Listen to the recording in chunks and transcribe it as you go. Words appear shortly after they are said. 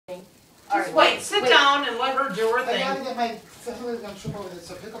sit down and let her do her thing. I gotta get my. Somebody's gonna trip over this,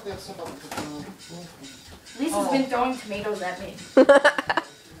 so pick up that stuff up. Lisa's been throwing tomatoes at me.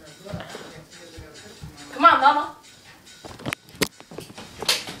 Come on, Mama.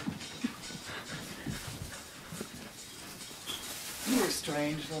 You're a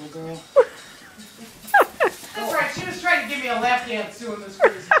strange little girl. That's right, she was trying to give me a lap dance doing this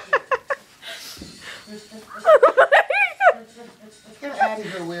crazy shit. Get out of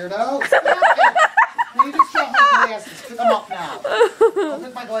here, weirdo. Stop it. Now you just dropped my glasses. Pick them up now. I'll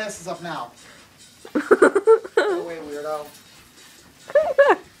pick my glasses up now. Go away, weirdo.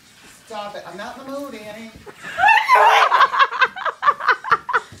 Stop it. I'm not in the mood, Annie.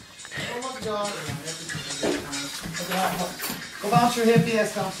 Go look at dog. Go bounce your hippie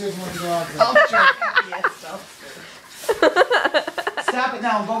ass downstairs and look at dog. Bounce your hippie ass downstairs. Stop it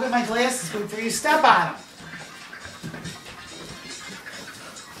now. Go get my glasses before you step on them.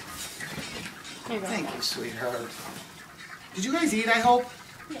 Thank you, sweetheart. Did you guys eat, I hope?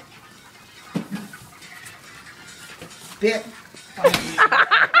 Yeah. Bit.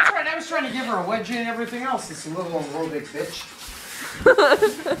 That's right, I was trying to give her a wedgie and everything else. This little aerobic bitch.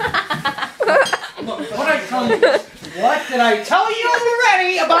 What did I tell you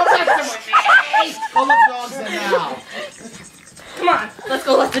already about messing with me? Go let the dogs in now. Come on, let's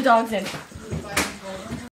go let the dogs in.